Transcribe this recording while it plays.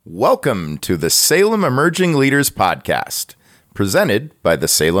Welcome to the Salem Emerging Leaders Podcast, presented by the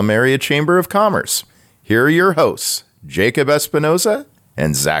Salem Area Chamber of Commerce. Here are your hosts, Jacob Espinoza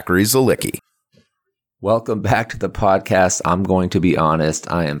and Zachary Zalicki. Welcome back to the podcast. I'm going to be honest,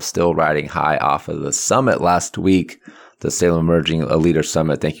 I am still riding high off of the summit last week, the Salem Emerging Leader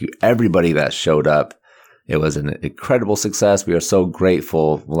Summit. Thank you everybody that showed up. It was an incredible success. We are so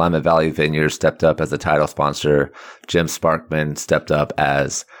grateful. Willamette Valley Vineyard stepped up as the title sponsor. Jim Sparkman stepped up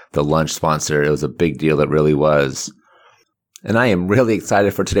as the lunch sponsor. It was a big deal. It really was. And I am really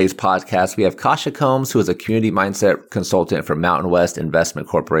excited for today's podcast. We have Kasha Combs, who is a community mindset consultant for Mountain West Investment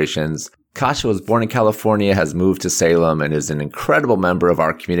Corporations. Kasha was born in California, has moved to Salem, and is an incredible member of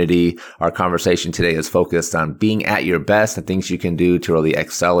our community. Our conversation today is focused on being at your best and things you can do to really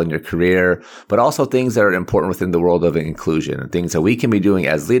excel in your career, but also things that are important within the world of inclusion and things that we can be doing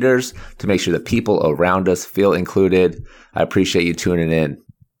as leaders to make sure that people around us feel included. I appreciate you tuning in.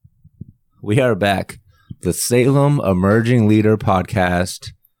 We are back. The Salem Emerging Leader Podcast.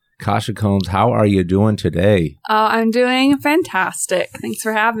 Kasha Combs, how are you doing today? I'm doing fantastic. Thanks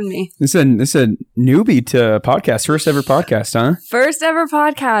for having me. This is a newbie to podcast. First ever podcast, huh? First ever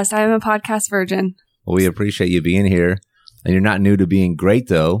podcast. I'm a podcast virgin. Well, we appreciate you being here. And you're not new to being great,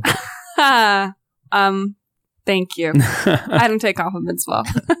 though. Thank you. I don't take compliments well.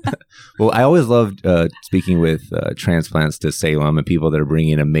 Well, I always loved speaking with transplants to Salem and people that are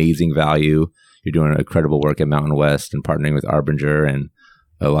bringing amazing value. You're doing incredible work at Mountain West and partnering with Arbinger, and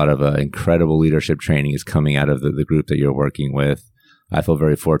a lot of incredible leadership training is coming out of the group that you're working with. I feel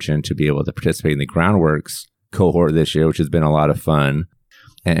very fortunate to be able to participate in the Groundworks cohort this year, which has been a lot of fun.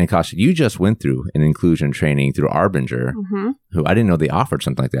 And Kasha, you just went through an inclusion training through Arbinger, who I didn't know they offered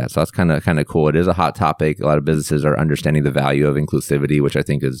something like that. So that's kind of cool. It is a hot topic. A lot of businesses are understanding the value of inclusivity, which I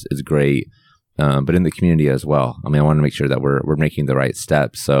think is great, but in the community as well. I mean, I want to make sure that we're making the right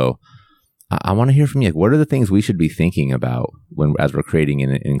steps. So I want to hear from you. What are the things we should be thinking about as we're creating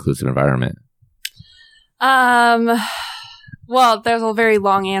an inclusive environment? Well, there's a very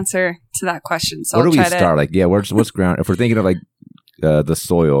long answer to that question. So where do we start? What's ground? If we're thinking of the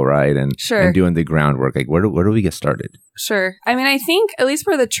soil, right, and doing the groundwork, where do we get started? Sure. I mean, I think at least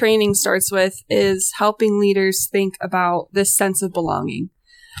where the training starts with is helping leaders think about this sense of belonging,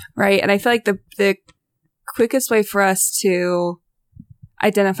 right? And I feel like the quickest way for us to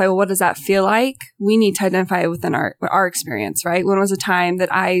identify, well, what does that feel like? We need to identify it within our experience, right? When was a time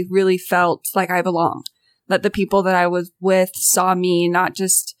that I really felt like I belonged, that the people that I was with saw me not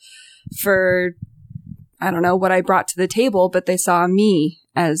just for, I don't know, what I brought to the table, but they saw me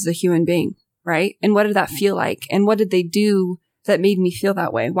as a human being, right? And what did that feel like? And what did they do that made me feel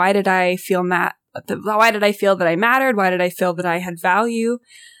that way? Why did I feel why did I feel that I mattered? Why did I feel that I had value?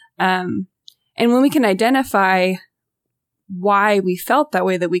 And when we can identify why we felt that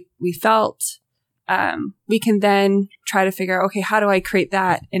way that we felt, we can then try to figure out, okay, how do I create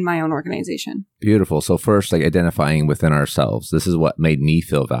that in my own organization? Beautiful. So first, identifying within ourselves, this is what made me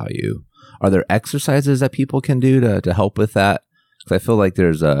feel value. Are there exercises that people can do to help with that? Because I feel like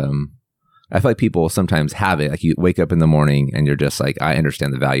I feel like people sometimes have it. Like you wake up in the morning and you're just like, I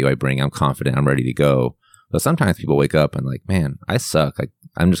understand the value I bring. I'm confident. I'm ready to go. But sometimes people wake up and like, man, I suck. Like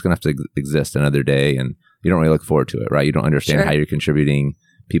I'm just going to have to exist another day. And you don't really look forward to it, right? You don't understand how you're contributing.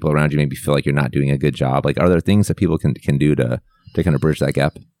 People around you maybe feel like you're not doing a good job. Are there things that people can do to kind of bridge that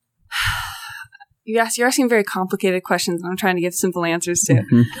gap? Yes, you're asking very complicated questions, and I'm trying to give simple answers to.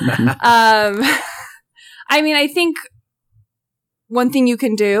 I mean, I think one thing you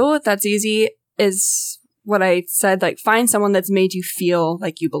can do that's easy is what I said, find someone that's made you feel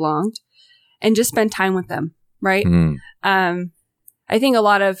like you belonged and just spend time with them, right? I think a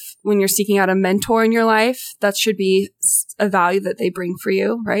lot of when you're seeking out a mentor in your life, that should be a value that they bring for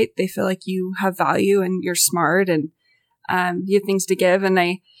you, right? They feel like you have value and you're smart and you have things to give. And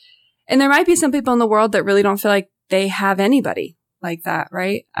there might be some people in the world that really don't feel like they have anybody like that,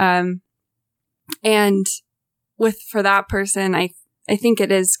 right? And for that person, I think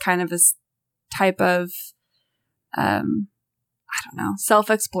it is kind of this type of, I don't know,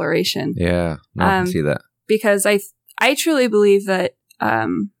 self-exploration. Yeah, no, I can see that. Because I truly believe that,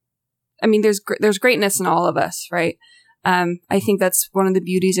 there's greatness in all of us, right? I think that's one of the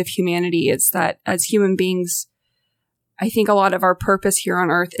beauties of humanity is that as human beings, I think a lot of our purpose here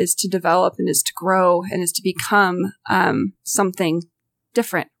on earth is to develop and is to grow and is to become something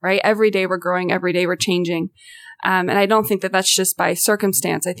different, right? Every day we're growing, every day we're changing. And I don't think that that's just by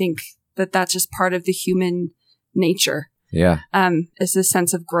circumstance. I think that that's just part of the human nature. Yeah. Is this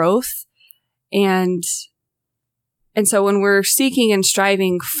sense of growth. And so when we're seeking and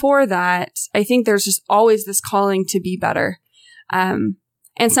striving for that, I think there's just always this calling to be better.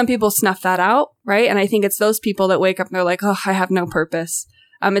 And some people snuff that out, right? And I think it's those people that wake up and they're like, oh, I have no purpose.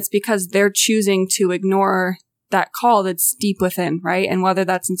 It's because they're choosing to ignore that call that's deep within, right? And whether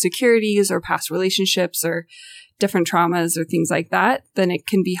that's insecurities or past relationships or different traumas or things like that, then it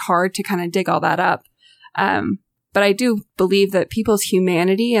can be hard to kind of dig all that up. But I do believe that people's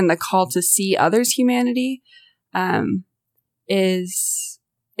humanity and the call to see others' humanity is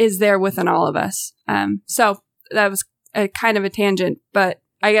there within all of us. So that was a kind of a tangent, but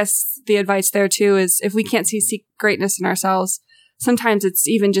I guess the advice there too is if we can't see greatness in ourselves, sometimes it's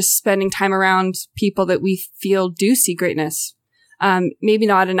even just spending time around people that we feel do see greatness. Maybe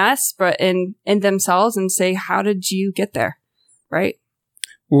not in us, but in themselves, and say, how did you get there? Right.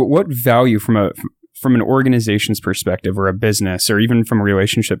 Well, what value from an organization's perspective or a business or even from a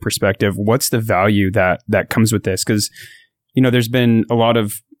relationship perspective, what's the value that comes with this? Because, there's been a lot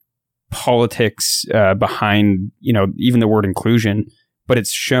of politics behind, even the word inclusion, but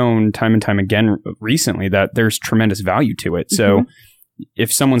it's shown time and time again recently that there's tremendous value to it. So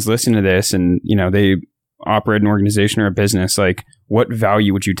if someone's listening to this and, they operate an organization or a business, like what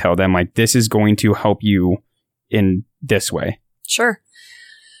value would you tell them? Like, this is going to help you in this way. Sure.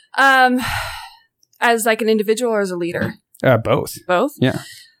 As like an individual or as a leader? Both. Both? Yeah.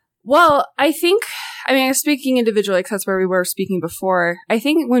 Well, I'm speaking individually because that's where we were speaking before. I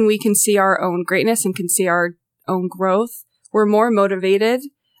think when we can see our own greatness and can see our own growth, we're more motivated,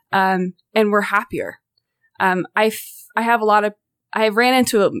 and we're happier. I have ran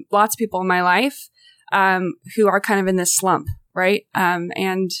into lots of people in my life, who are kind of in this slump, right?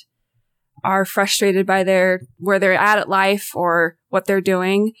 And are frustrated by where they're at life or what they're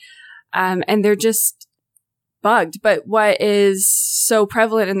doing. And they're just bugged. But what is so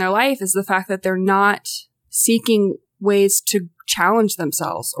prevalent in their life is the fact that they're not seeking ways to challenge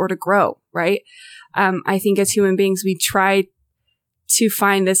themselves or to grow, right? I think as human beings, we try to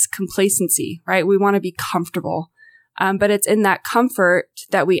find this complacency, right? We want to be comfortable. But it's in that comfort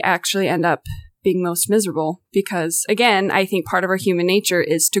that we actually end up being most miserable because, again, I think part of our human nature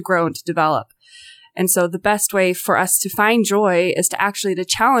is to grow and to develop. And so the best way for us to find joy is to actually to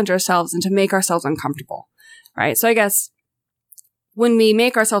challenge ourselves and to make ourselves uncomfortable, right? So I guess when we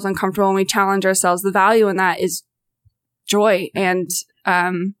make ourselves uncomfortable and we challenge ourselves, the value in that is joy and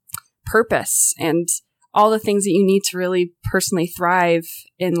purpose and all the things that you need to really personally thrive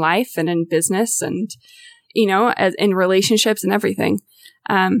in life and in business and, as in relationships and everything.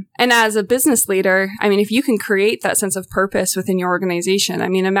 And as a business leader, if you can create that sense of purpose within your organization,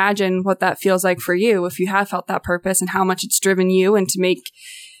 imagine what that feels like for you if you have felt that purpose and how much it's driven you and to make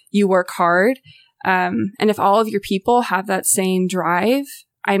you work hard. And if all of your people have that same drive,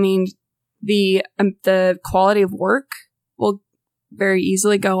 the quality of work will very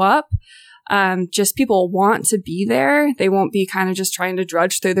easily go up. Just people want to be there. They won't be kind of just trying to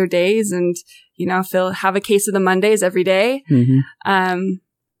drudge through their days and, have a case of the Mondays every day. Mm-hmm.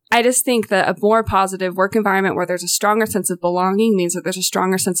 I just think that a more positive work environment where there's a stronger sense of belonging means that there's a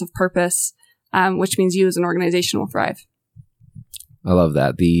stronger sense of purpose, which means you as an organization will thrive. I love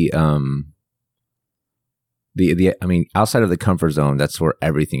that. Outside of the comfort zone, that's where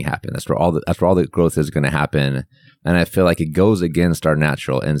everything happens. That's where all the growth is going to happen. And I feel like it goes against our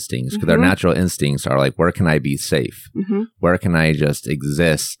natural instincts because our natural instincts are like, where can I be safe? Mm-hmm. Where can I just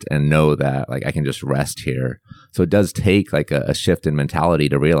exist and know that like I can just rest here? So it does take like a shift in mentality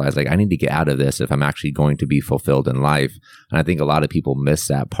to realize like I need to get out of this if I'm actually going to be fulfilled in life. And I think a lot of people miss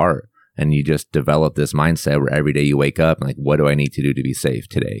that part. And you just develop this mindset where every day you wake up and like, what do I need to do to be safe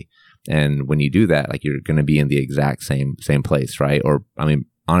today? And when you do that, like you're going to be in the exact same place, right? Or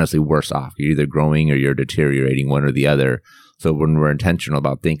honestly, worse off. You're either growing or you're deteriorating, one or the other. So when we're intentional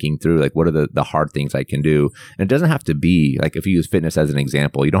about thinking through, like, what are the hard things I can do? And it doesn't have to be, like, if you use fitness as an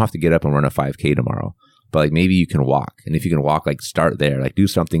example, you don't have to get up and run a 5K tomorrow. But, like, maybe you can walk. And if you can walk, like, start there. Like, do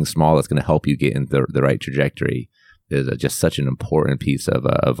something small that's going to help you get in the right trajectory. Is just such an important piece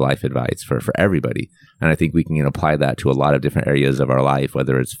of life advice for everybody. And I think we can apply that to a lot of different areas of our life,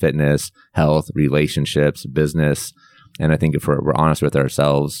 whether it's fitness, health, relationships, business. And I think if we're honest with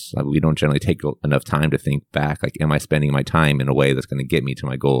ourselves, we don't generally take enough time to think back, like, am I spending my time in a way that's going to get me to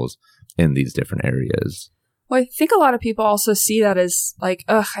my goals in these different areas? Well, I think a lot of people also see that as like,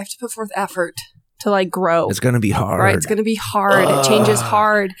 I have to put forth effort to like grow. It's going to be hard. Right. It's going to be hard. It changes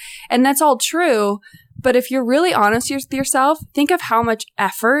hard. And that's all true. But if you're really honest with yourself, think of how much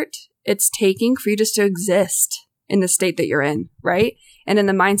effort it's taking for you just to exist in the state that you're in, right? And in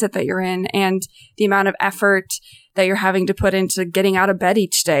the mindset that you're in and the amount of effort that you're having to put into getting out of bed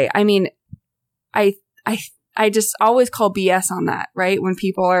each day. I just always call BS on that, right? When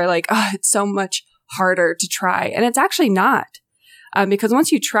people are like, it's so much harder to try. And it's actually not. Because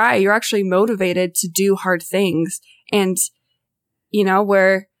once you try, you're actually motivated to do hard things. And,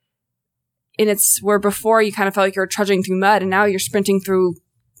 where before you kind of felt like you were trudging through mud, and now you're sprinting through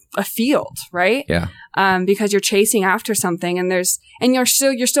a field, right? Yeah. Because you're chasing after something, and you're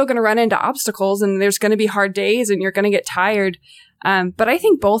still going to run into obstacles, and there's going to be hard days, and you're going to get tired. But I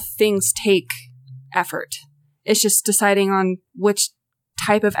think both things take effort. It's just deciding on which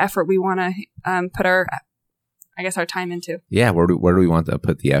type of effort we want to put our time into. Yeah. Where do we want to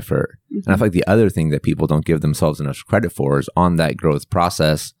put the effort? And I feel like the other thing that people don't give themselves enough credit for is on that growth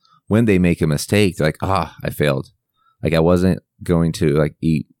process, when they make a mistake, they're like, I failed. Like, I wasn't going to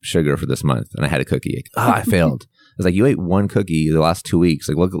eat sugar for this month, and I had a cookie. I failed. It's like, you ate one cookie the last 2 weeks.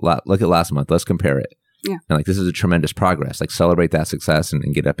 Like, look at last month. Let's compare it. Yeah. And this is a tremendous progress. Celebrate that success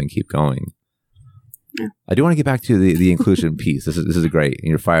and get up and keep going. Yeah. I do want to get back to the inclusion piece. This is great. And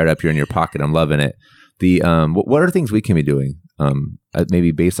you're fired up. You're in your pocket. I'm loving it. What are things we can be doing?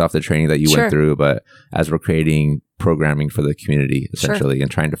 Maybe based off the training that you went through, but as we're creating programming for the community, essentially,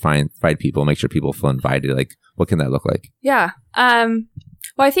 and trying to find people, make sure people feel invited. What can that look like? Yeah. Well,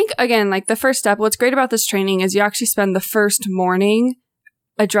 I think, again, the first step, what's great about this training is you actually spend the first morning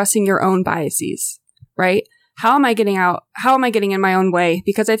addressing your own biases, right? How am I getting in my own way?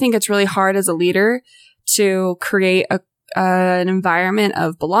 Because I think it's really hard as a leader to create an environment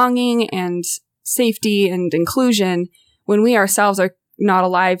of belonging and safety and inclusion when we ourselves are not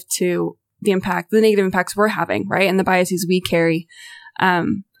alive to the negative impacts we're having, right? And the biases we carry.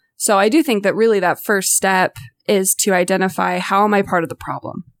 So I do think that really that first step is to identify, how am I part of the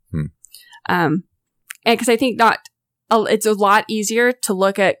problem? And because I think it's a lot easier to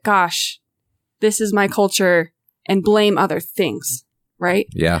look at, gosh, this is my culture, and blame other things, right?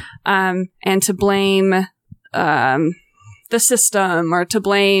 Yeah. And to blame the system, or to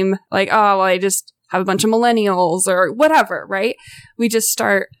blame I just have a bunch of millennials or whatever, right? We just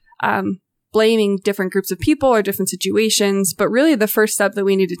start blaming different groups of people or different situations. But really the first step that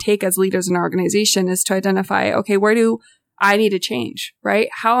we need to take as leaders in our organization is to identify, okay, where do I need to change, right?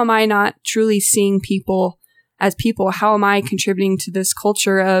 How am I not truly seeing people as people? How am I contributing to this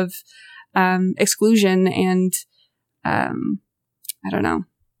culture of exclusion and, I don't know,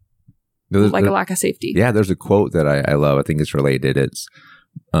 a lack of safety? Yeah, there's a quote that I love. I think it's related. It's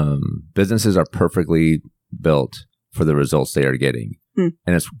businesses are perfectly built for the results they are getting. And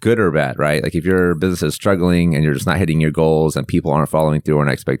it's good or bad, right? If your business is struggling and you're just not hitting your goals and people aren't following through on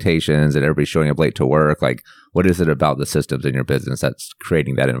expectations and everybody's showing up late to work, what is it about the systems in your business that's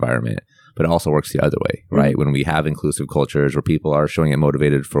creating that environment? But it also works the other way, right? When we have inclusive cultures where people are showing up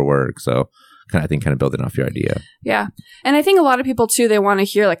motivated for work. So I think building off your idea. Yeah. And I think a lot of people too, they want to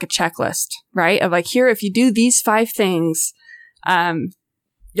hear a checklist, right? Of here, if you do these 5 things,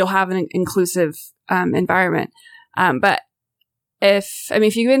 you'll have an inclusive environment. But if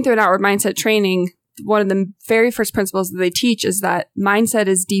you've been through an outward mindset training, one of the very first principles that they teach is that mindset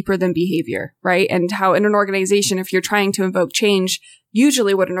is deeper than behavior, right? And how in an organization, if you're trying to invoke change,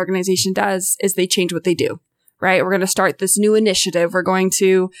 usually what an organization does is they change what they do, right? We're going to start this new initiative. We're going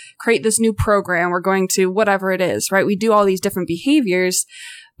to create this new program. We're going to whatever it is, right? We do all these different behaviors,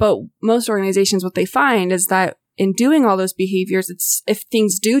 but most organizations, what they find is that in doing all those behaviors, if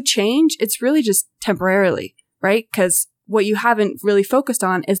things do change, it's really just temporarily, right? Because what you haven't really focused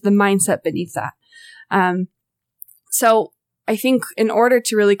on is the mindset beneath that. So I think in order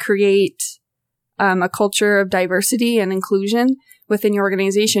to really create a culture of diversity and inclusion within your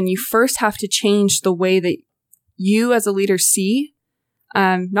organization, you first have to change the way that you as a leader see,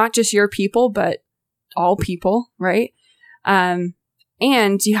 not just your people, but all people, right? And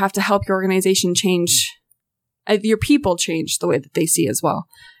you have to help your organization change, your people change the way that they see as well.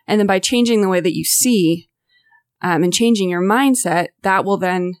 And then by changing the way that you see, and changing your mindset, that will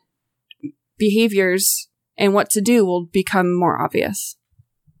then behaviors and what to do will become more obvious.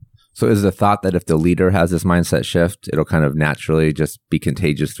 So is the thought that if the leader has this mindset shift, it'll kind of naturally just be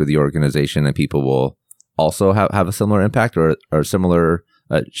contagious through the organization and people will also have a similar impact or a similar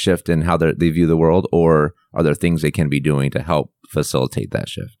shift in how they view the world? Or are there things they can be doing to help facilitate that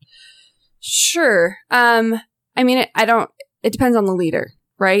shift? Sure. It depends on the leader.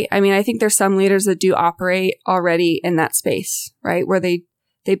 Right? I think there's some leaders that do operate already in that space, right? Where they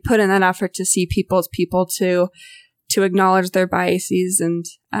put in that effort to see people as people, to acknowledge their biases and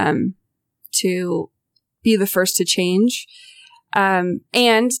to be the first to change.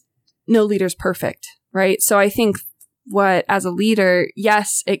 And no leader's perfect, right? So I think as a leader,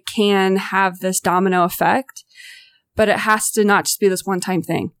 yes, it can have this domino effect, but it has to not just be this one-time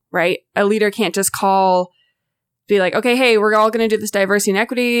thing, right? A leader can't just be like, okay, hey, we're all going to do this diversity and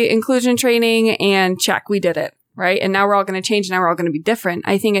equity inclusion training and check, we did it, right? And now we're all going to change. Now we're all going to be different.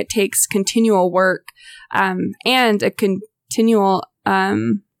 I think it takes continual work and a continual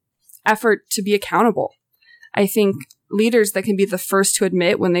effort to be accountable. I think leaders that can be the first to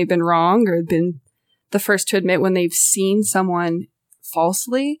admit when they've been wrong or been the first to admit when they've seen someone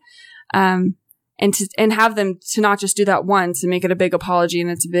falsely, and have them to not just do that once and make it a big apology and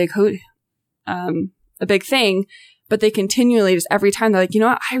it's a big thing, but they continually just every time they're like, you know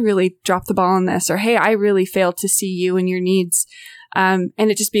what, I really dropped the ball on this, or hey, I really failed to see you and your needs, and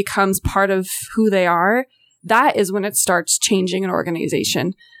it just becomes part of who they are. That is when it starts changing an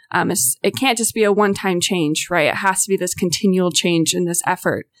organization. It can't just be a one-time change, right? It has to be this continual change in this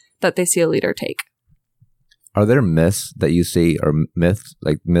effort that they see a leader take. Are there myths that you see, or myths,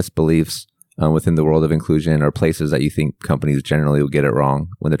 like misbeliefs within the world of inclusion, or places that you think companies generally will get it wrong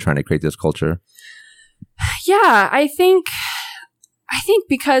when they're trying to create this culture? Yeah, I think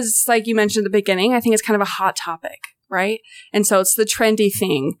because, like you mentioned at the beginning, I think it's kind of a hot topic, right? And so it's the trendy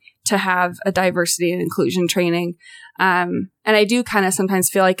thing to have a diversity and inclusion training. And I do kind of sometimes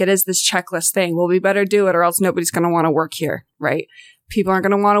feel like it is this checklist thing. Well, we better do it or else nobody's going to want to work here, right? People aren't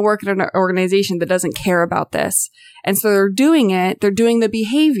going to want to work at an organization that doesn't care about this. And so they're doing the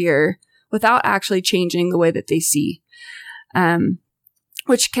behavior without actually changing the way that they see,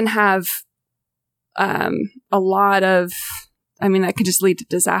 which can have a lot of, that could just lead to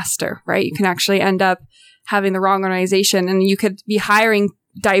disaster, right? You can actually end up having the wrong organization, and you could be hiring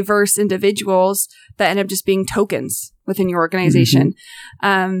diverse individuals that end up just being tokens within your organization.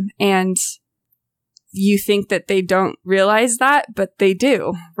 Mm-hmm. And you think that they don't realize that, but they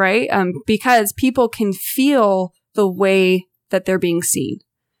do, right? Because people can feel the way that they're being seen,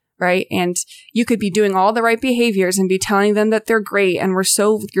 right? And you could be doing all the right behaviors and be telling them that they're great and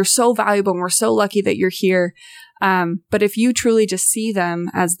you're so valuable and we're so lucky that you're here. But if you truly just see them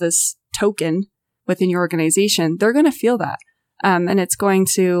as this token within your organization, they're going to feel that. And it's going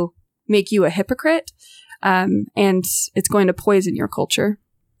to make you a hypocrite. And it's going to poison your culture.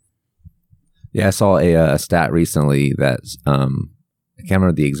 Yeah, I saw a stat recently that I can't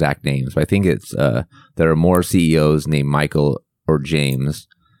remember the exact names, but I think it's there are more CEOs named Michael or James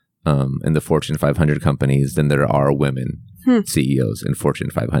in the Fortune 500 companies than there are women CEOs in Fortune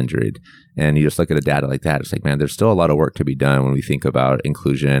 500. And you just look at a data like that, it's like, man, there's still a lot of work to be done when we think about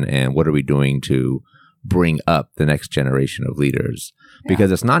inclusion and what are we doing to bring up the next generation of leaders.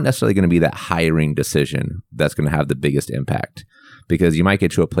 Because it's not necessarily going to be that hiring decision that's going to have the biggest impact. Because you might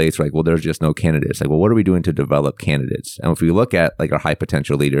get to a place where, like, well, there's just no candidates. Like, well, what are we doing to develop candidates? And if we look at like our high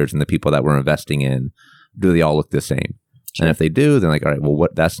potential leaders and the people that we're investing in, do they all look the same? Sure. And if they do, then like, all right, well,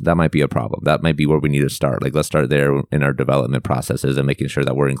 that might be a problem. That might be where we need to start. Like, let's start there in our development processes and making sure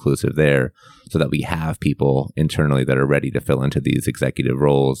that we're inclusive there so that we have people internally that are ready to fill into these executive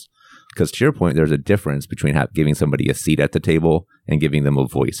roles. Because to your point, there's a difference between giving somebody a seat at the table and giving them a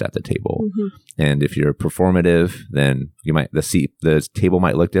voice at the table. Mm-hmm. And if you're performative, then the table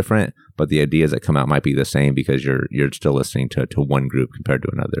might look different, but the ideas that come out might be the same because you're still listening to one group compared to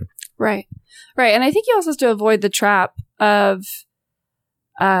another. Right. And I think you also have to avoid the trap of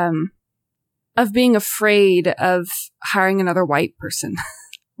being afraid of hiring another white person.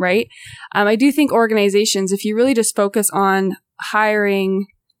 Right. I do think organizations, if you really just focus on hiring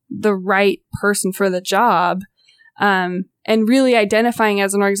the right person for the job, and really identifying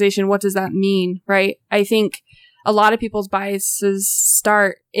as an organization, what does that mean, right? I think a lot of people's biases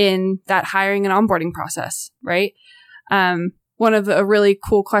start in that hiring and onboarding process, right? One of a really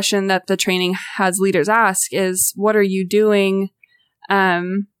cool question that the training has leaders ask is, what are you doing?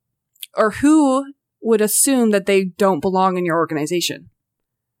 Or who would assume that they don't belong in your organization,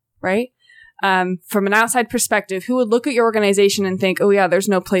 right? From an outside perspective, who would look at your organization and think, oh yeah, there's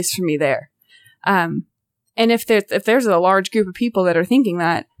no place for me there. And if there's a large group of people that are thinking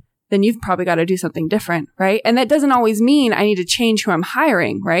that, then you've probably got to do something different, right? And that doesn't always mean I need to change who I'm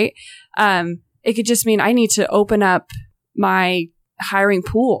hiring, right? It could just mean I need to open up my hiring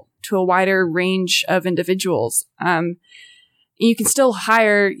pool to a wider range of individuals. You can still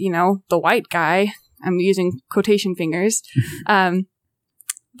hire, the white guy. I'm using quotation fingers.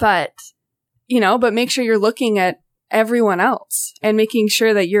 But make sure you're looking at everyone else and making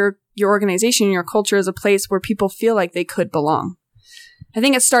sure that your organization, your culture is a place where people feel like they could belong. I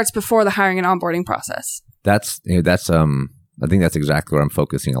think it starts before the hiring and onboarding process. I think that's exactly where I'm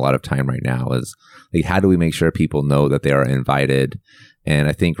focusing a lot of time right now is like, how do we make sure people know that they are invited? And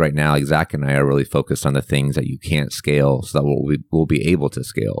I think right now, like Zach and I are really focused on the things that you can't scale so that we'll be able to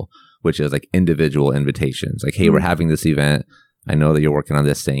scale, which is like individual invitations. Like, hey, we're having this event. I know that you're working on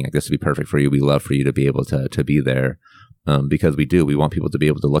this thing. Like, this would be perfect for you. We love for you to be able to be there. Because we want people to be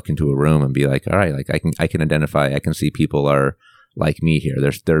able to look into a room and be like, all right, like I can identify, I can see people are like me here.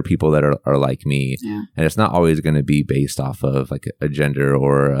 There are people that are like me. Yeah. And it's not always going to be based off of like a gender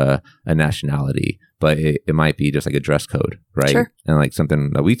or a nationality, but it might be just like a dress code, right? Sure. And like something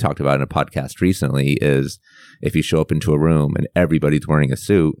that we talked about in a podcast recently is if you show up into a room and everybody's wearing a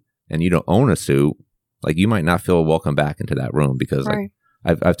suit and you don't own a suit, like you might not feel welcome back into that room because Right.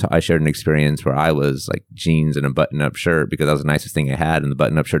 like I shared an experience where I was like jeans and a button-up shirt because that was the nicest thing I had, and the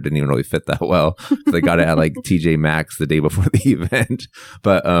button-up shirt didn't even really fit that well. So I got it at like TJ Maxx the day before the event.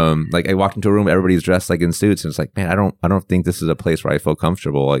 But like I walked into a room, everybody's dressed like in suits, and it's like, man, I don't think this is a place where I feel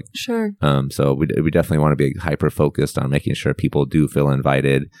comfortable. Like, Sure. so we definitely want to be hyper focused on making sure people do feel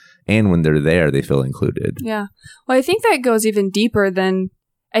invited, and when they're there, they feel included. Yeah. Well, I think that goes even deeper than,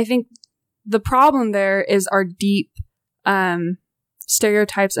 I think the problem there is our deep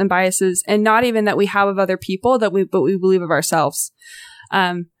stereotypes and biases, and not even that we have of other people, but we believe of ourselves.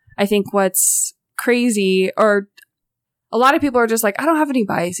 I think what's crazy, or a lot of people are just like, I don't have any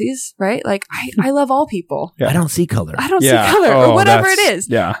biases, right? Like I love all people. Yeah. I don't see color. I don't see color or whatever it is.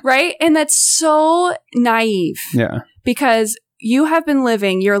 Yeah. Right. And that's so naive. Yeah. Because you have been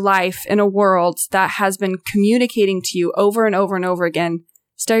living your life in a world that has been communicating to you over and over and over again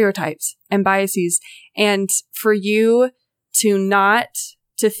stereotypes and biases. And for you to not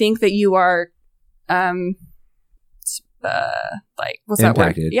to think that you are like, what's that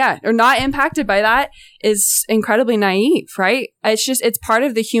word? Yeah, or not impacted by that is incredibly naive, right? It's part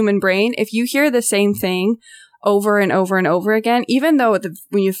of the human brain. If you hear the same thing over and over and over again, even though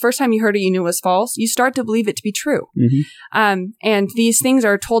when you first time you heard it, you knew it was false, you start to believe it to be true. Mm-hmm. And these things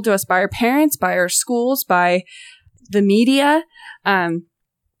are told to us by our parents, by our schools, by the media,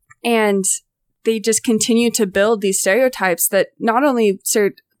 and they just continue to build these stereotypes that not only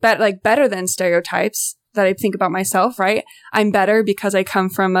better than stereotypes that I think about myself, right? I'm better because I come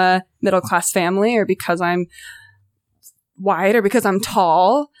from a middle class family, or because I'm white, or because I'm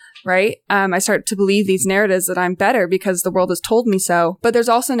tall, right? I start to believe these narratives that I'm better because the world has told me so. But there's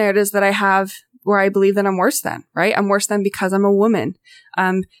also narratives that I have where I believe that I'm worse than, right? I'm worse than because I'm a woman,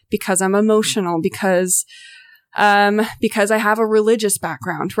 because I'm emotional, because I have a religious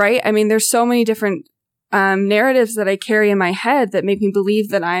background, right? I mean, there's so many different narratives that I carry in my head that make me believe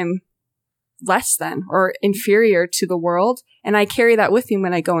that I'm less than or inferior to the world. And I carry that with me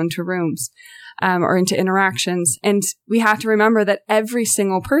when I go into rooms or into interactions. And we have to remember that every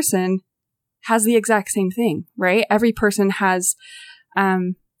single person has the exact same thing, right? Every person has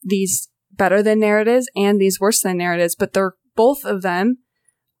these better than narratives and these worse than narratives, but both of them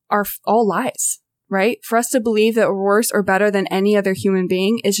are all lies. Right? For us to believe that we're worse or better than any other human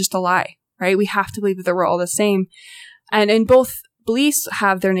being is just a lie, right? We have to believe that we're all the same. And both beliefs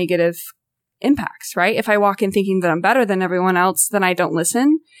have their negative impacts, right? If I walk in thinking that I'm better than everyone else, then I don't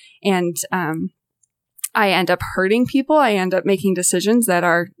listen. And I end up hurting people. I end up making decisions that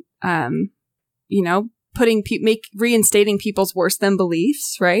are, reinstating people's worse than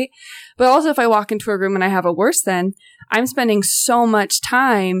beliefs, right? But also if I walk into a room and I have a worse than, I'm spending so much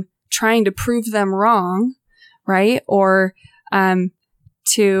time trying to prove them wrong, right? Or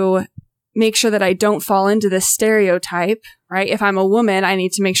to make sure that I don't fall into this stereotype, right? If I'm a woman, I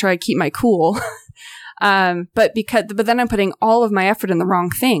need to make sure I keep my cool. But then I'm putting all of my effort in the wrong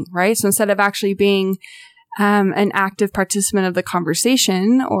thing, right? So instead of actually being an active participant of the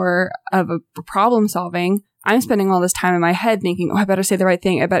conversation or of a problem solving, I'm spending all this time in my head thinking, oh, I better say the right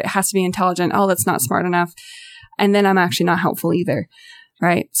thing. I bet it has to be intelligent. Oh, that's not smart enough. And then I'm actually not helpful either.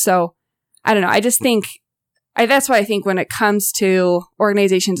 Right. So I don't know. I just think that's why I think when it comes to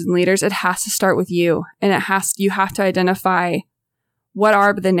organizations and leaders, it has to start with you, and you have to identify what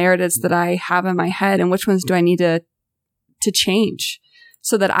are the narratives that I have in my head and which ones do I need to change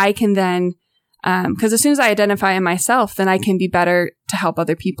so that I can then, because as soon as I identify in myself, then I can be better to help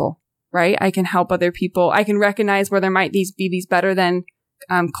other people. Right. I can help other people. I can recognize where there might be these better than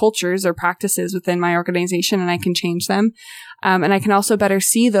cultures or practices within my organization, and I can change them. And I can also better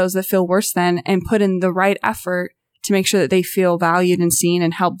see those that feel worse than and put in the right effort to make sure that they feel valued and seen,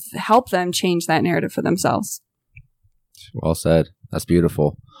 and help them change that narrative for themselves. Well said. That's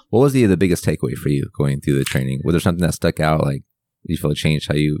beautiful. What was the biggest takeaway for you going through the training? Was there something that stuck out, like you feel it changed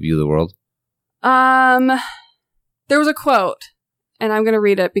how you view the world? There was a quote, and I'm going to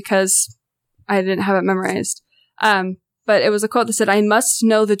read it because I didn't have it memorized. But it was a quote that said, "I must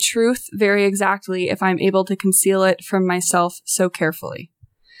know the truth very exactly if I'm able to conceal it from myself so carefully."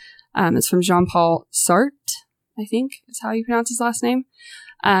 It's from Jean-Paul Sartre, I think is how you pronounce his last name.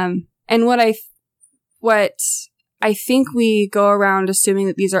 And what I think we go around assuming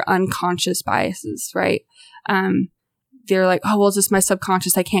that these are unconscious biases, right? They're like, oh, well, it's just my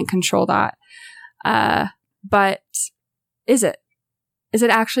subconscious. I can't control that. But is it? Is it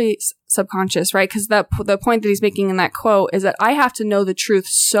actually subconscious, right? Because the point that he's making in that quote is that I have to know the truth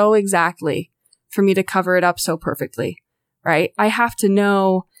so exactly for me to cover it up so perfectly, right? I have to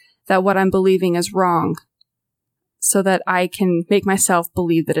know that what I'm believing is wrong so that I can make myself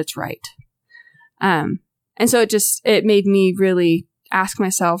believe that it's right. And so it made me really ask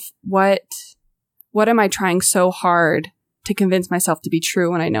myself, what am I trying so hard to convince myself to be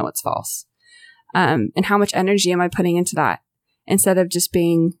true when I know it's false? And how much energy am I putting into that instead of just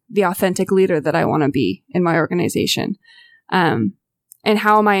being the authentic leader that I want to be in my organization? And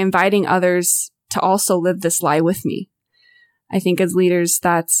how am I inviting others to also live this lie with me? I think as leaders,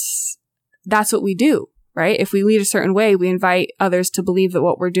 that's what we do, right? If we lead a certain way, we invite others to believe that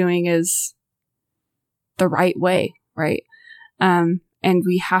what we're doing is the right way, right? And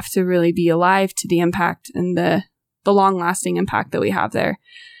we have to really be alive to the impact and the long-lasting impact that we have there.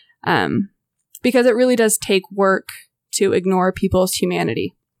 Because it really does take work to ignore people's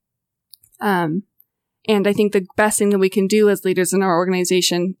humanity. And I think the best thing that we can do as leaders in our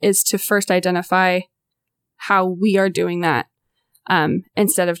organization is to first identify how we are doing that,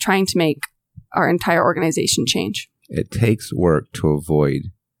 instead of trying to make our entire organization change. It takes work to avoid.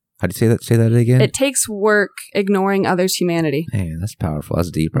 How do you say that? Say that again. It takes work ignoring others' humanity. Man, that's powerful. That's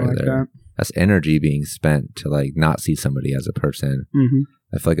deep right there. That's energy being spent to like not see somebody as a person. Mm-hmm.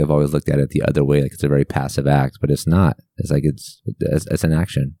 I feel like I've always looked at it the other way, like it's a very passive act, but it's not. It's like it's an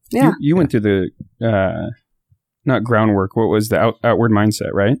action. Yeah, you went through the not groundwork. What was the outward mindset,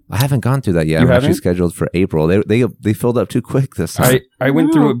 right? I haven't gone through that yet. I'm actually scheduled for April. They filled up too quick this time. I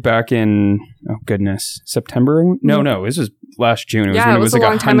went through it back in September. No, this was last June. It was when it was like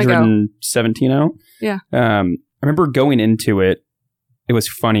 117 out. Yeah. I remember going into it. It was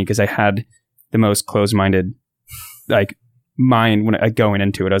funny because I had the most closed-minded mind when going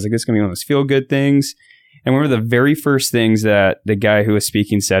into it. I was like, this is going to be one of those feel-good things. And one of the very first things that the guy who was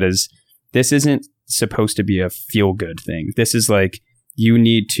speaking said is, this isn't supposed to be a feel-good thing. This is like, you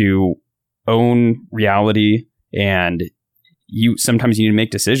need to own reality, and sometimes you need to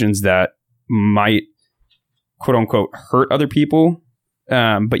make decisions that might, quote unquote, hurt other people.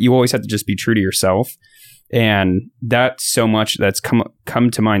 But you always have to just be true to yourself. And that's so much that's come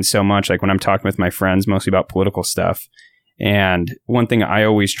to mind so much, like when I'm talking with my friends, mostly about political stuff. And one thing I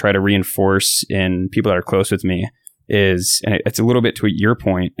always try to reinforce in people that are close with me is, and it's a little bit to your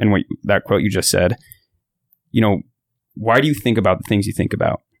point and what that quote you just said, why do you think about the things you think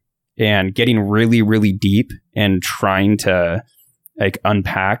about? And getting really, really deep and trying to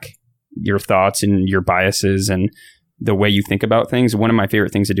unpack your thoughts and your biases and the way you think about things. One of my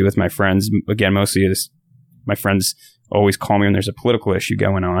favorite things to do with my friends, again, mostly is my friends always call me when there's a political issue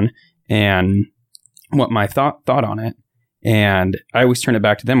going on and what my thought on it. And I always turn it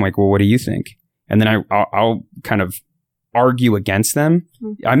back to them like, well, what do you think? And then I'll kind of argue against them.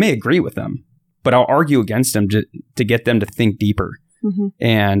 Mm-hmm. I may agree with them, but I'll argue against them to get them to think deeper. Mm-hmm.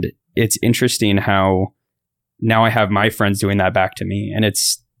 And it's interesting how now I have my friends doing that back to me. And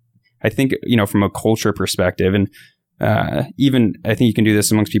I think, from a culture perspective, and even I think you can do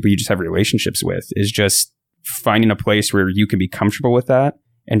this amongst people you just have relationships with, is just finding a place where you can be comfortable with that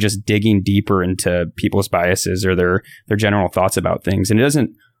and just digging deeper into people's biases or their general thoughts about things. And it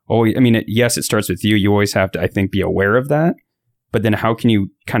doesn't always, yes, it starts with you. You always have to, I think, be aware of that. But then how can you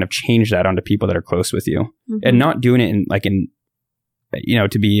kind of change that onto people that are close with you? Mm-hmm. And not doing it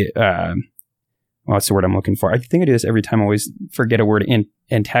to be, what's the word I'm looking for? I think I do this every time. I always forget a word,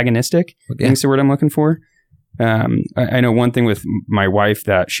 antagonistic. Okay. I think it's the word I'm looking for. I know one thing with my wife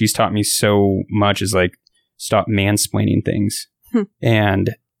that she's taught me so much is stop mansplaining things.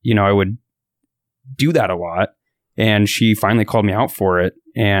 And, I would do that a lot. And she finally called me out for it.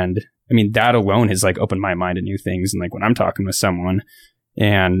 And that alone has opened my mind to new things. And when I'm talking with someone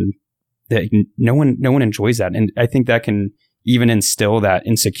and no one enjoys that. And I think that can even instill that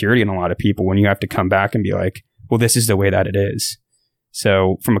insecurity in a lot of people when you have to come back and be like, well, this is the way that it is.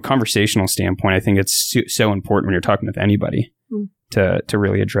 So from a conversational standpoint, I think it's so important when you're talking with anybody to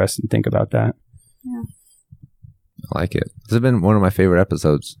really address and think about that. Yeah. I like it. This has been one of my favorite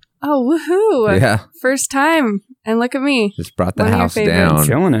episodes. Oh, woohoo. Yeah. First time. And look at me. Just brought the house down.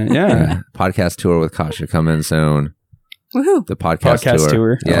 Killing it. Yeah. Podcast tour with Kasha coming soon. Woohoo. The podcast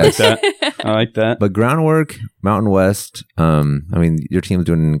tour. Yeah. I like that. But Groundwork, Mountain West, your team's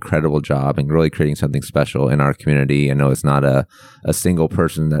doing an incredible job and really creating something special in our community. I know it's not a single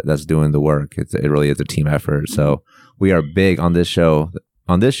person that's doing the work. It really is a team effort. So we are big on this show,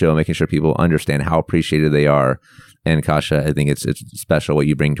 making sure people understand how appreciated they are And Kasha, I think it's special what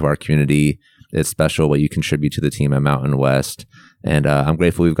you bring to our community. It's special what you contribute to the team at Mountain West. And I'm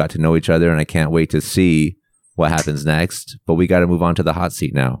grateful we've got to know each other, and I can't wait to see what happens next. But we got to move on to the hot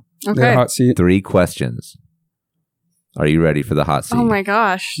seat now. Okay. The hot seat. 3 questions. Are you ready for the hot seat? Oh my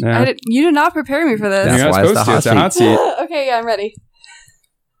gosh. Yeah. You did not prepare me for this. That's You're not why it's supposed the to. It's a hot hot seat. Okay, yeah, I'm ready.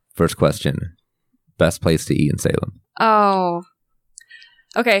 First question. Best place to eat in Salem? Oh.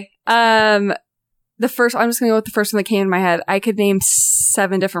 Okay. I'm just going to go with the first one that came in my head. I could name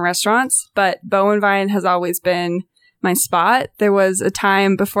 7 different restaurants, but Bow and Vine has always been my spot. There was a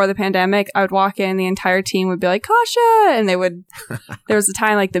time before the pandemic, I would walk in, the entire team would be like, Kasha! And there was a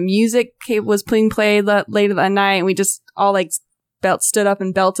time like the music was being played late that night, and we just all like stood up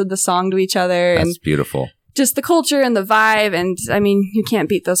and belted the song to each other. That's and beautiful. just the culture and the vibe. And I mean, you can't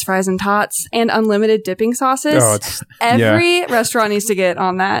beat those fries and tots and unlimited dipping sauces. Oh, it's Every restaurant needs to get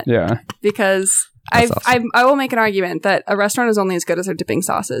on that yeah. because That's awesome. I will make an argument that a restaurant is only as good as their dipping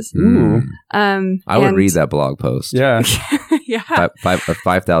sauces. Ooh. I would read that blog post. Yeah. Yeah. A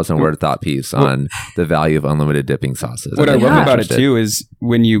 5,000 word thought piece on the value of unlimited dipping sauces. What I think love I'm about it interested. too is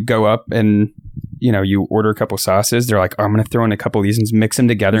when you go up and you order a couple sauces, they're like, oh, I'm going to throw in a couple of these and mix them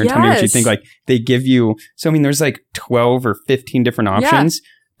together and tell me what you Yes. think. Like they give you, so I mean, there's like 12 or 15 different options,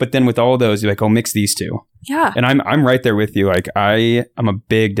 but then with all those, you're like, oh, mix these 2. Yeah. And I'm right there with you. Like I'm a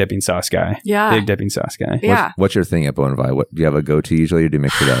big dipping sauce guy. Yeah. Big dipping sauce guy. Yeah. What's your thing at Bone Vi? What do you have a go-to usually, or do you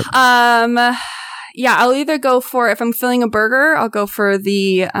mix it up? Yeah, I'll either go for, if I'm filling a burger, I'll go for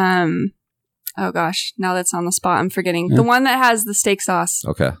the, oh gosh, now that's on the spot, I'm forgetting. Yeah. The one that has the steak sauce.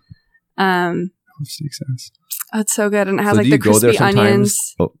 Okay. Steak sauce. Oh, it's so good. And it has So like do the you go there crispy sometimes?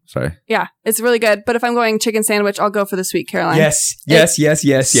 onions. Oh, sorry. Yeah, it's really good. But if I'm going chicken sandwich, I'll go for the Sweet Caroline. Yes.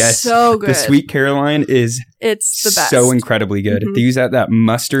 So good. The Sweet Caroline is It's the best. so incredibly good. Mhm. They use that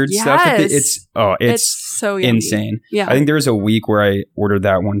mustard stuff. Yes. It's so yummy. insane. Yeah. I think there was a week where I ordered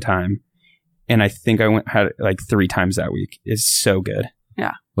that one time, and I think I had it like 3 times that week. It's so good.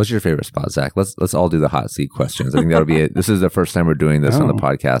 What's your favorite spot, Zach? Let's all do the hot seat questions. I think that'll be it. This is the first time we're doing this on the Oh.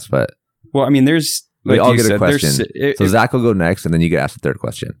 podcast, but Well, I mean, there's we all you get a said, question. there's- So Zach will go next, and then you get asked the third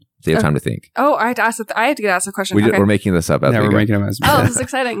question. So you have time to think. Oh, I had to ask. I had to get asked a question. Okay. We're making this up as yeah, we we're go. making them as Oh, this is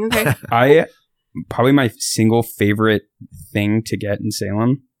exciting. Okay. I probably my single favorite thing to get in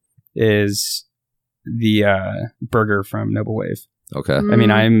Salem is the burger from Noble Wave. Okay. I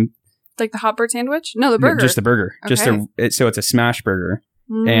mean, I'm Like the hot bird sandwich? No, the burger. just the burger. Just Okay. so it's a smash burger.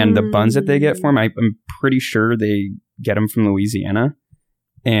 And the buns that they get for them, I'm pretty sure they get them from Louisiana.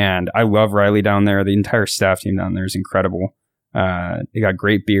 And I love Riley down there. The entire staff team down there is incredible. They got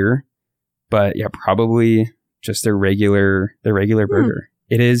great beer, but yeah, probably just their regular burger.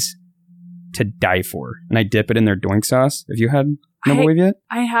 It is to die for. And I dip it in their doink sauce. Have you had Noble Wave yet?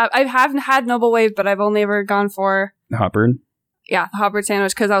 I haven't had Noble Wave, but I've only ever gone for The hot bird. the hot bird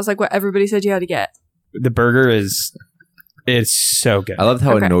sandwich because I was like what everybody said you had to get. The burger it's so good. I loved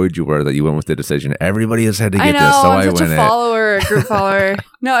how Okay. annoyed you were that you went with the decision. Everybody has had to get I know, this, so I'm I such went a it. follower, a group follower.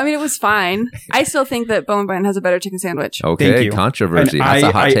 No, I mean it was fine. I still think that Bone Vine has a better chicken sandwich. Okay, Thank you. controversy. And That's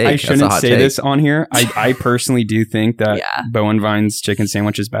a hot take. I That's a shouldn't hot say take. this on here. I personally do think that Yeah. Bowen Vine's chicken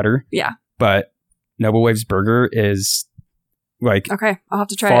sandwich is better. Yeah. But Noble Wave's burger is like Okay, I'll have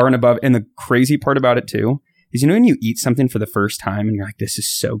to try far it. and above. And the crazy part about it too is when you eat something for the first time and you're like, this is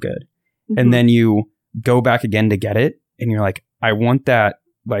so good. Mhm. And then you go back again to get it and you're like, I want that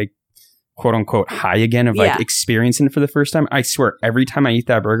like quote unquote high again of like Yeah. experiencing it for the first time. I swear every time I eat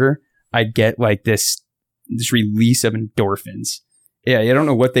that burger, I get like this release of endorphins. Yeah, I don't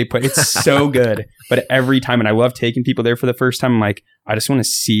know what they put. It's so good. But every time, and I love taking people there for the first time. I'm like, I just want to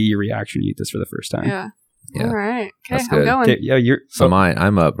see your reaction. You eat this for the first time. Yeah. Yeah. All right. Okay, That's I'm good. going. Okay, yeah, you're So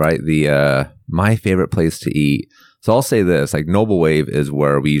I'm up, right? The my favorite place to eat. So I'll say this, like Noble Wave is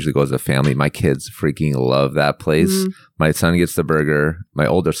where we usually go as a family. My kids freaking love that place. Mhm. My son gets the burger. My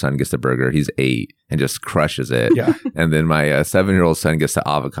older son gets the burger. He's 8 and just crushes it. Yeah. And then my 7-year-old son gets the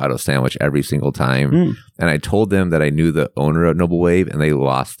avocado sandwich every single time. Mm. And I told them that I knew the owner of Noble Wave, and they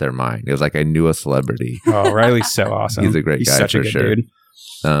lost their mind. It was like I knew a celebrity. Oh, Riley's so awesome. He's a great guy such a for good sure. dude.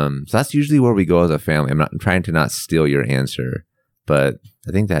 So that's usually where we go as a family. I'm trying to not steal your answer, but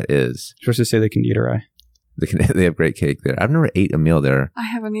I think that is. Supposed to say they can eat or I. They have great cake there. I've never ate a meal there. I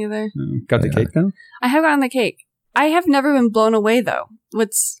haven't either. Got the Yeah. cake though? I have gotten the cake. I have never been blown away though. I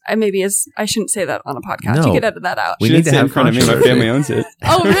shouldn't say that on a podcast. No. You could edit that out. We She need didn't to say it have in front of me. My controversy. family owns it.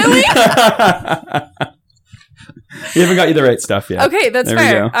 Oh, really? You haven't got you the right stuff yet. Okay, that's There we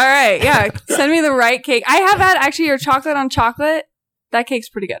fair. go. All right, yeah. Send me the right cake. I have had actually your chocolate on chocolate. That cake's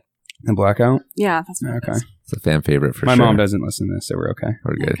pretty good. And blackout? Yeah, that's what it Okay. is. It's a fan favorite for My sure. mom doesn't listen to this, so we're okay.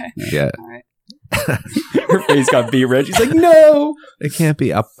 We're good. Okay. Yeah. All right. Her face got beat red. She's like, no. It can't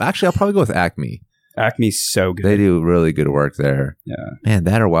be. I'll probably go with Acme. Acme's so good. They do really good work there. Yeah. Man,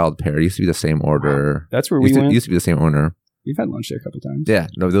 that or Wild Pear used to be the same order. That's where we went. Used to be the same owner. We've had lunch there a couple times. Yeah.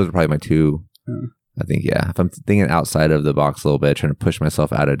 No, those are probably my two. I think, yeah. If I'm thinking outside of the box a little bit, trying to push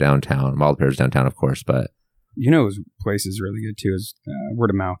myself out of downtown. Wild Pear's downtown, of course, but... You know, his place is really good too. Is word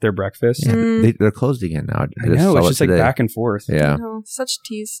of mouth. Their breakfast. Yeah, they're closed again now. I know. It's just like back and forth. Yeah. Such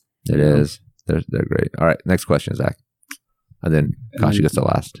tease. It is. They're great. All right. Next question, Zach. And then Kasha gets the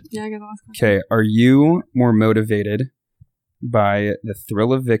last. Yeah, I got the last question. Okay. Are you more motivated by the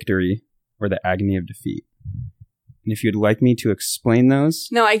thrill of victory or the agony of defeat? And if you'd like me to explain those.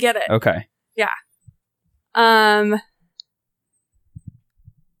 No, I get it. Okay. Yeah.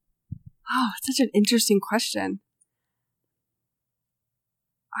 Oh, it's such an interesting question.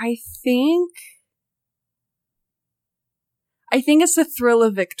 I think it's the thrill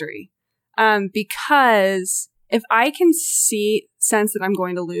of victory. Because if I can sense that I'm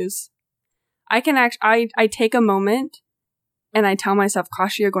going to lose, I can I take a moment and I tell myself,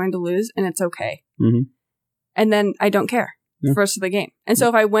 Kasha, you're going to lose and it's okay. Mm-hmm. And then I don't care for the rest of the game. And so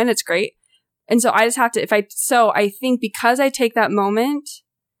if I win, it's great. And so I just have to, I think because I take that moment,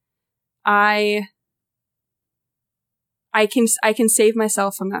 I can save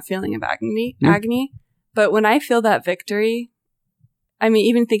myself from that feeling of agony. But when I feel that victory, I mean,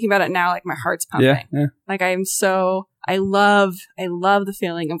 even thinking about it now, like my heart's pumping. Yeah. Like I love the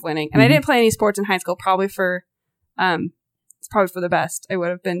feeling of winning. And I didn't play any sports in high school, it's probably for the best. I would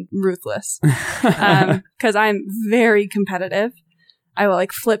have been ruthless. Cause I'm very competitive. I will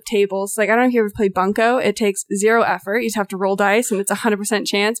like flip tables. Like, I don't know if you ever play Bunko. It takes zero effort. You just have to roll dice and it's 100%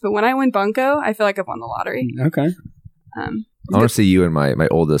 chance. But when I win Bunko, I feel like I've won the lottery. Okay. Honestly, you and my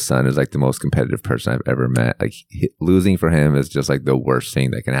oldest son is like the most competitive person I've ever met. Like losing for him is just like the worst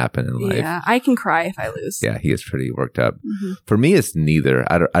thing that can happen in life. Yeah, I can cry if I lose. Yeah, he is pretty worked up. Mm-hmm. For me, it's neither.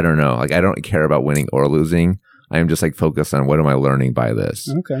 I don't know. Like I don't care about winning or losing. I am just like focused on what am I learning by this.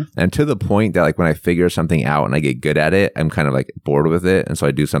 Okay. And to the point that like when I figure something out and I get good at it, I'm kind of like bored with it. And so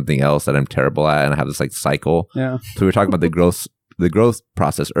I do something else that I'm terrible at and I have this like cycle. Yeah. So we were talking about the growth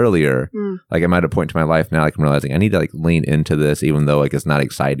process earlier. Like I'm at a point in my life now, like I'm realizing I need to like lean into this even though like it's not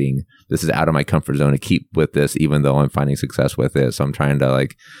exciting. This is out of my comfort zone to keep with this even though I'm finding success with it. So I'm trying to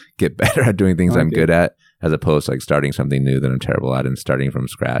like get better at doing things I'm good at as opposed to like starting something new that I'm terrible at and starting from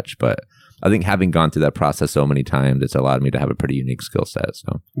scratch. But I think having gone through that process so many times, it's allowed me to have a pretty unique skill set.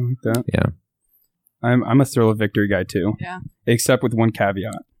 So I like that. Yeah. I'm a thrill of victory guy too. Yeah. Except with one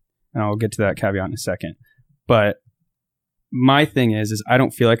caveat. And I'll get to that caveat in a second. But my thing is I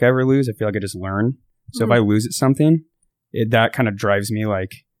don't feel like I ever lose. I feel like I just learn. So if I lose at something, that kind of drives me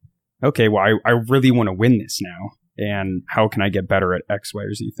like, okay, well, I really want to win this now. And how can I get better at X, Y,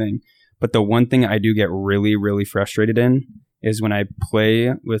 or Z thing? But the one thing I do get really, really frustrated in is when I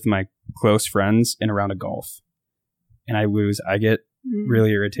play with my close friends in a round of golf and I lose, I get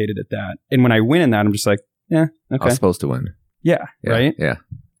really irritated at that. And when I win in that, I'm just like, yeah, okay. I was supposed to win. Yeah, right? Yeah.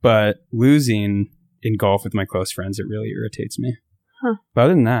 But losing in golf with my close friends, it really irritates me. Huh. But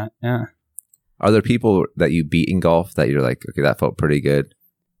other than that, yeah. Are there people that you beat in golf that you're like, okay, that felt pretty good?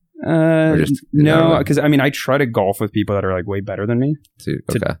 No, because I mean, I try to golf with people that are like way better than me.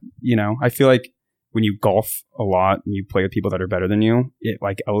 Okay. I feel like when you golf a lot and you play with people that are better than you, it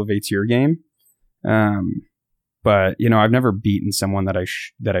like elevates your game. But I've never beaten someone that I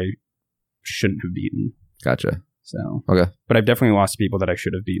shouldn't have beaten. Gotcha. So okay, but I've definitely lost to people that I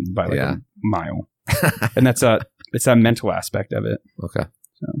should have beaten by like a mile, and it's that mental aspect of it. Okay.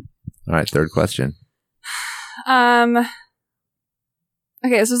 So all right, third question.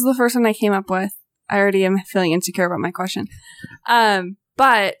 Okay, this is the first one I came up with. I already am feeling insecure about my question.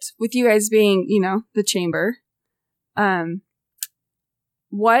 But with you guys being, the chamber,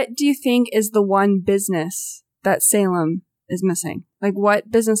 what do you think is the one business that Salem is missing? Like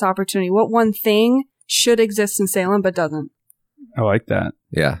what business opportunity, what one thing should exist in Salem but doesn't? I like that.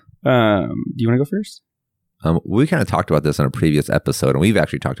 Yeah. Do you want to go first? We kind of talked about this on a previous episode, and we've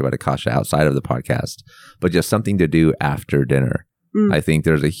actually talked about Akasha outside of the podcast, but just something to do after dinner. I think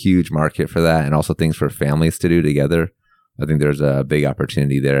there's a huge market for that, and also things for families to do together. I think there's a big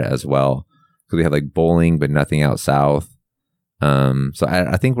opportunity there as well, because we have like bowling, but nothing out south. So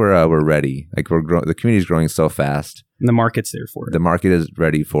I think we're ready. Like the community's growing so fast. And the market's there for it. The market is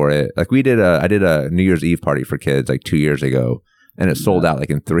ready for it. Like I did a New Year's Eve party for kids like 2 years ago, and it sold out like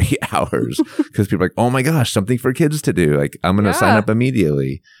in 3 hours because people are like, oh my gosh, something for kids to do. Like I'm going to sign up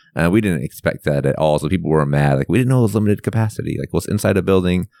immediately. We didn't expect that at all. So people were mad. Like we didn't know it was limited capacity. Like what's inside a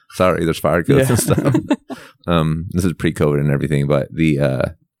building? Sorry, there's fire codes and stuff. This is pre-COVID and everything, but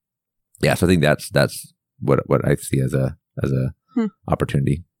Yeah, so I think that's what I see as a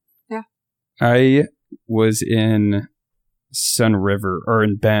opportunity. Yeah. I was in Sun River or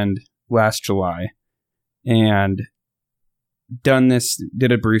in Bend last July and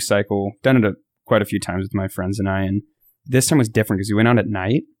did a brew cycle, done it quite a few times with my friends and I. And this time was different because we went out at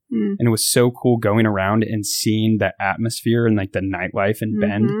night and it was so cool going around and seeing the atmosphere and like the nightlife in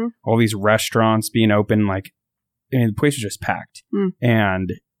Bend, all these restaurants being open. Like, I mean, the place was just packed.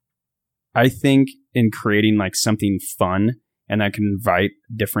 And I think in creating like something fun and that can invite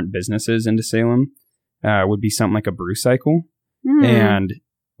different businesses into Salem would be something like a brew cycle. And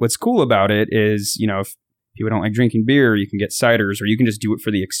what's cool about it is, you know, if people don't like drinking beer, you can get ciders or you can just do it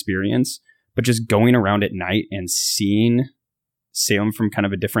for the experience. But just going around at night and seeing Salem from kind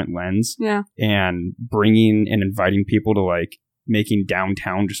of a different lens and bringing and inviting people to like making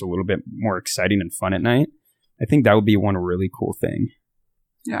downtown just a little bit more exciting and fun at night. I think that would be one really cool thing.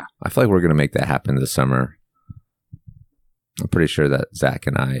 Yeah. I feel like we're going to make that happen this summer. I'm pretty sure that Zach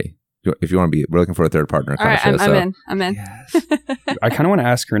and I, if you want to be, we're looking for a third partner. All right, I'm in. Yes. I kind of want to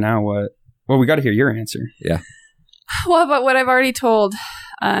ask her now well, we got to hear your answer. Yeah. Well, but what I've already told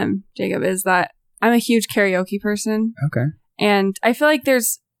Jacob is that I'm a huge karaoke person. Okay. And I feel like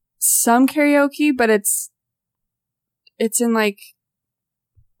there's some karaoke, but it's in like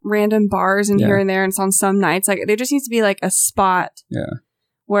random bars and here and there, and it's on some nights. Like there just needs to be like a spot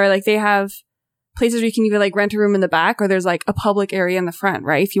where like they have places where you can either like rent a room in the back or there's like a public area in the front,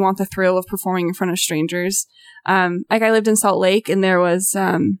 right? If you want the thrill of performing in front of strangers. Like I lived in Salt Lake and there was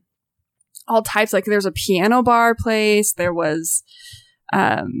all types, like there's a piano bar place. There was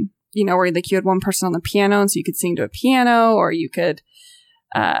you know, where like you had one person on the piano and so you could sing to a piano, or you could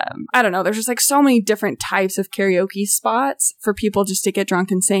I don't know, there's just like so many different types of karaoke spots for people just to get drunk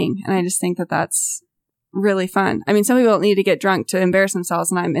and sing. And I just think that that's really fun. I mean, some people don't need to get drunk to embarrass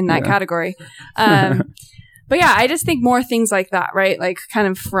themselves, and I'm in that category. But yeah, I just think more things like that, right? Like kind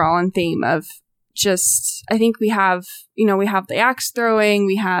of for all in theme of just, I think we have the axe throwing,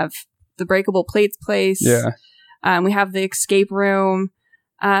 we have the breakable plates place. We have the escape room.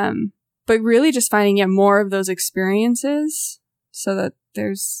 But really just finding more of those experiences so that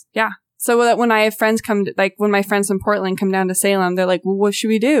there's, so that when I have friends when my friends from Portland come down to Salem, they're like, well, what should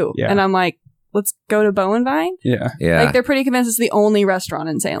we do? And I'm like, let's go to Bow and Vine. Yeah. Like they're pretty convinced it's the only restaurant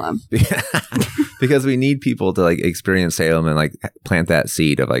in Salem. Because we need people to like experience Salem and like plant that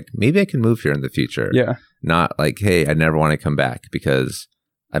seed of like, maybe I can move here in the future. Yeah. Not like, hey, I never want to come back because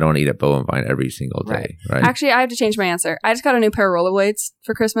I don't eat at Bow and Vine every single day. Right. Actually, I have to change my answer. I just got a new pair of rollerblades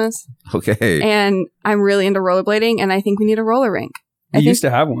for Christmas. Okay. And I'm really into rollerblading, and I think we need a roller rink. We used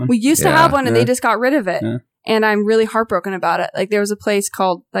to have one. We used to have one, and they just got rid of it. Yeah. And I'm really heartbroken about it. Like there was a place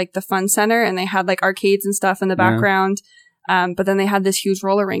called like the Fun Center, and they had like arcades and stuff in the background. But then they had this huge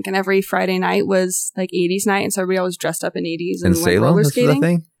roller rink, and every Friday night was like 80s night, and so everybody always dressed up in 80s and went roller skating.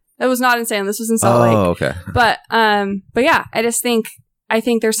 Thing? That was not in Salem. This was in Salt Lake. Oh, okay. But yeah, I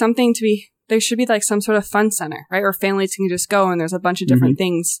think there's something to be. There should be like some sort of fun center, right? Where families can just go, and there's a bunch of different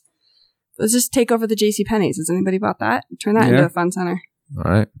things. Let's just take over the JCPenney's. Has anybody bought that? Turn that into a fun center.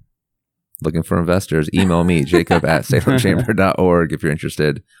 All right. Looking for investors, email me, jacob@salemchamber.org if you're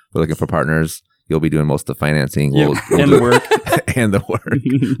interested. We're looking for partners. You'll be doing most of the financing. We'll and the work. And the work.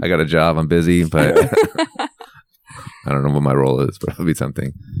 I got a job. I'm busy, but I don't know what my role is, but it'll be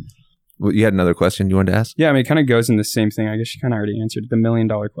something. Well, you had another question you wanted to ask? Yeah, I mean, it kind of goes in the same thing. I guess you kind of already answered the $1 million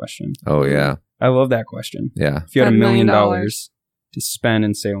question. Oh, yeah. I love that question. Yeah. If you had $1 million to spend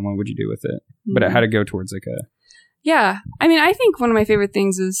in Salem, what would you do with it? But it had to go towards like a... Yeah. I mean, I think one of my favorite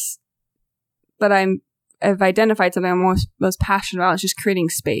things is that I've identified something I'm most passionate about is just creating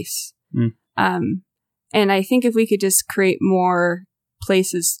space. And I think if we could just create more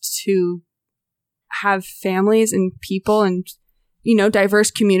places to have families and people and, you know,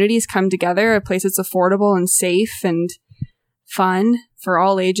 diverse communities come together, a place that's affordable and safe and fun for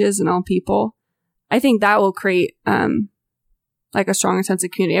all ages and all people, I think that will create like a stronger sense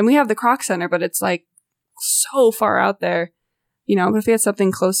of community. And we have the Kroc Center, but it's like so far out there, you know. But if we had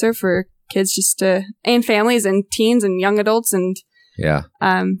something closer for kids and families and teens and young adults and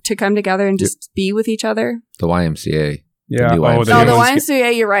to come together and just be with each other. The YMCA. Yeah. The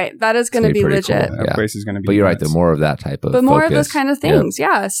YMCA, you're right. That is going to be legit. Cool. That place is going to be But you're right, the more of that type of more focus. of those kind of things,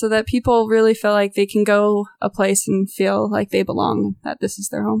 so that people really feel like they can go a place and feel like they belong, that this is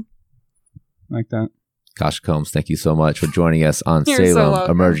their home. Like that. Gosh, Combs, thank you so much for joining us on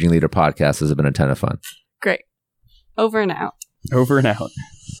Salem Emerging Leader Podcast. This has been a ton of fun. Great. Over and out. Over and out.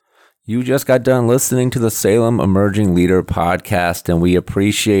 You just got done listening to the Salem Emerging Leader Podcast, and we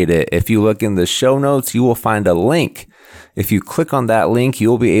appreciate it. If you look in the show notes, you will find a link If you click on that link,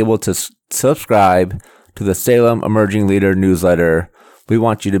 you'll be able to subscribe to the Salem Emerging Leader newsletter. We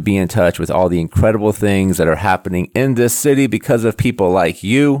want you to be in touch with all the incredible things that are happening in this city because of people like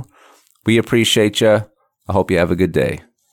you. We appreciate you. I hope you have a good day.